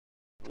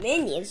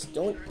Minions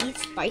don't eat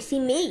spicy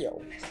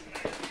mayo.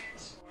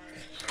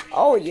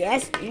 Oh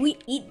yes, we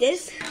eat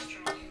this.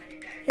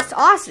 It's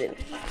awesome.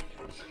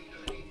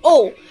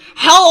 Oh,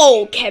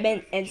 hello,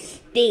 Kevin and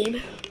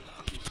Steve.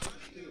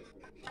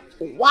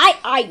 Why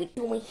are you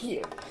doing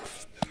here?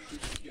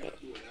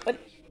 But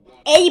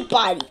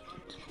anybody,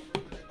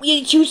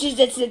 we chooses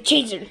this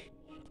chaser.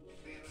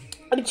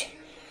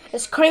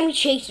 This creamy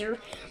chaser,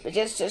 but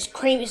this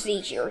creamy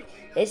chaser.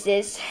 This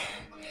is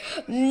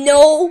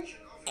no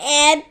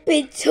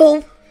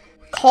appetite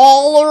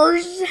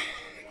colors,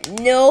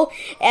 no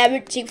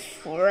appetite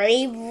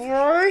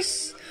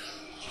flavors.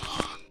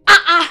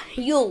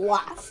 You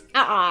lost.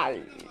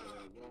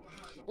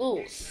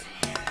 Lose.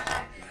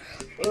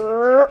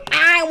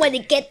 I want to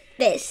get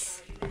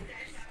this.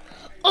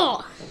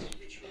 Oh,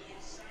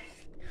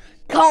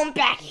 come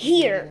back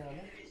here,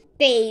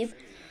 Dave.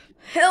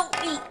 Help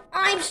me!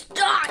 I'm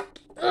stuck.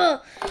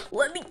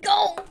 Let me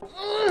go.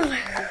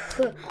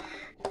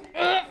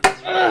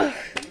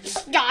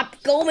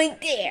 Stop going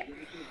there.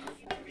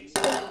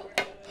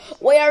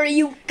 Where are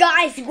you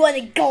guys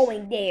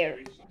going there?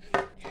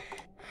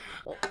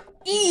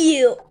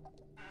 Ew.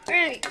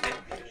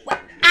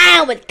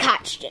 I would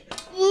catch it.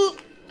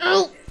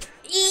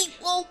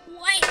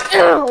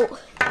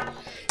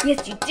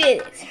 Yes, you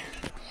did it.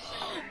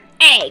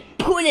 Hey,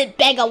 put it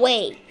back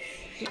away.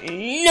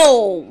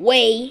 No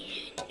way.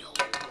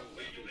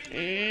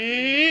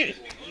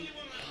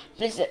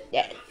 Listen,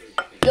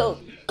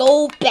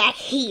 go back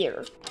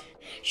here.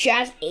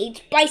 Just ate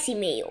spicy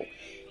mayo.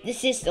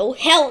 This is so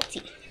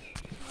healthy.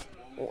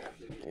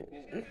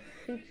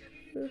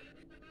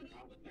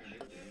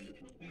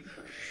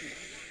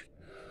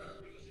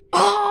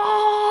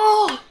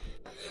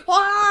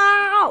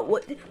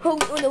 What?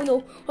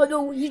 Oh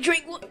no, he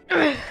drank.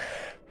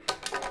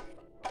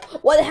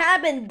 What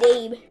happened,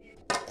 Dave?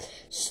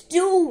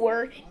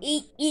 Stewart,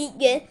 he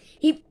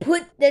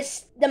put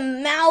the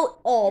mouth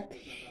up,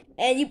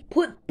 and he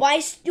put by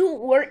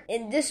Stewart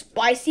in this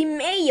spicy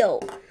mayo.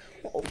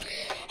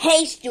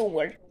 Hey,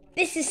 Stewart,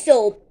 this is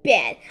so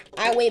bad.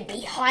 I will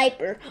be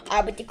hyper.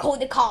 I will call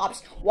the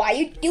cops. Why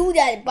you do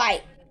that,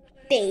 by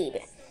Dave?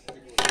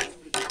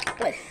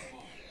 But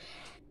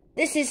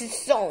this is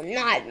so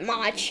not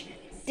much.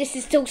 This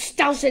is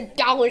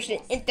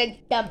 $2,000 in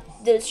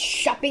the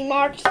shopping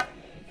mart.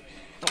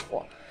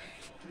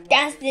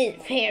 That's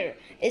not fair.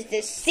 It's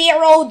the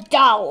 $0.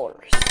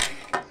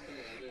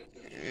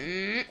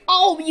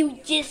 Oh, you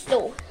just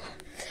so.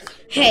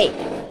 Hey,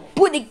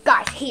 put the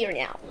guys here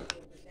now.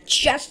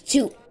 Just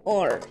to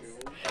order.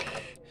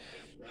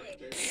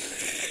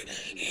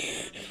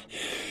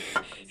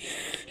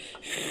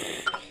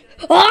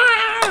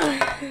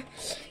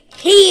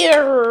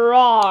 Here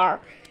are.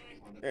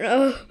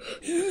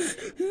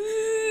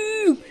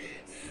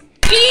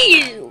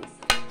 Ew!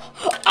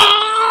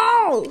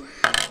 Oh!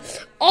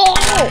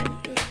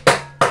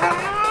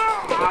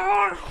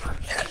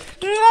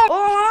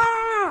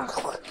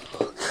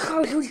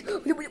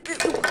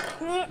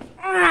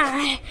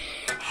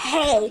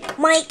 Hey,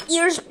 my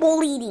ear's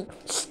bleeding.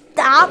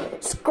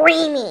 Stop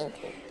screaming.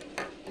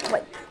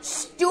 But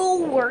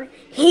Stewart,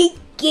 he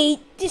gave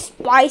the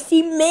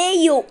spicy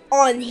mayo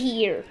on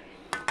here.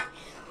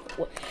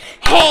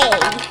 Hey,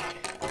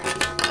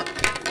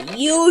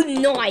 you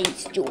naughty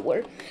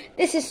Stewart.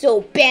 This is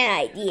so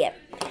bad idea.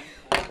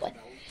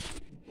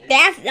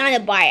 That's not a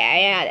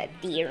bad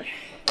idea.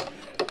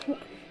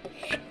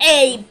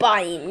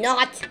 Anybody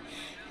not.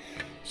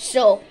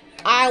 So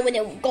I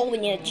wanna go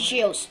in the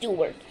jail,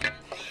 Stewart.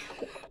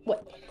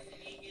 What?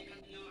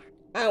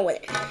 I wanna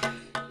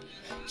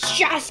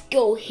just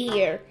go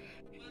here.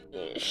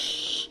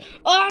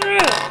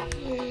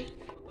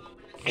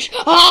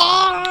 Stop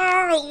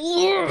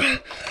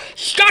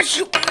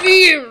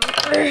here.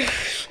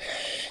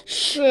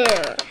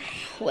 Sure.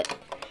 What?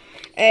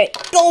 Hey,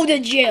 go to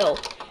jail.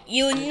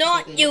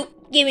 You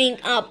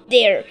giving up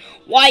there.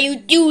 Why you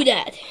do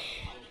that?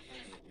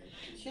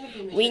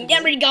 We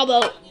never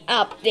go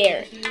up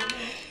there.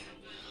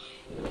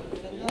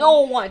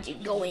 No one to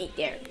go in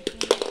there.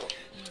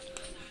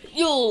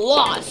 You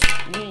lost.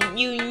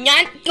 You're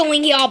not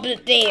going up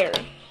there.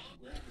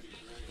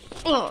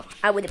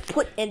 I would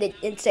put and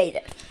say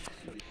that.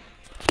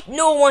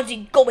 No one's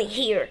going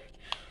here.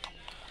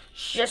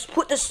 Just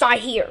put the sign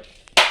here.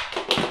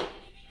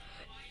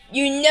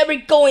 You're never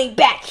going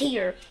back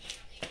here.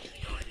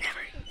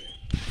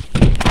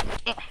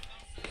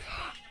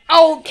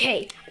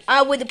 Okay,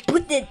 I would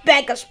put the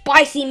bag of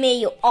spicy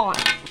mayo on.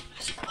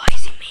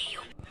 Spicy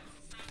mayo.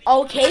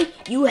 Okay,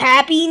 you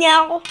happy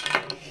now?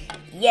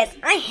 Yes,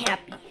 I'm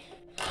happy.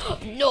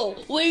 No,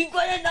 we're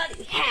gonna not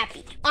be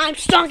happy. I'm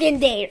stuck in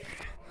there.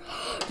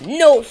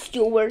 No,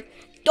 Stewart,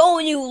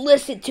 don't you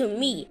listen to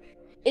me.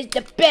 It's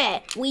the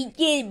bad. We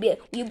did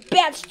it. You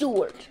bad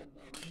Stewart.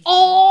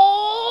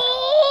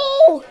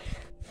 Oh!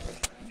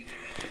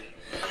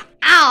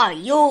 Ah,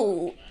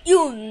 you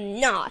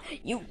not.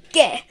 You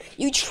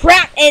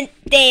trapped in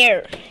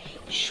there.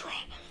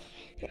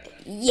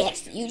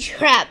 Yes, you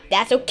trapped.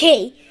 That's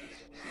okay.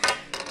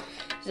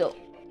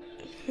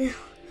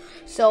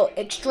 So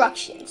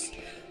instructions.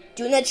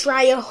 Do not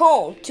try at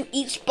home to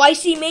eat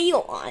spicy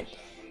mayo on.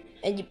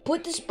 And you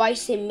put the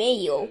spicy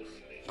mayo,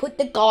 put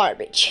the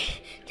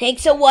garbage.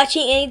 Thanks for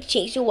watching and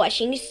thanks for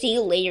watching. See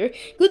you later.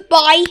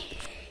 Goodbye.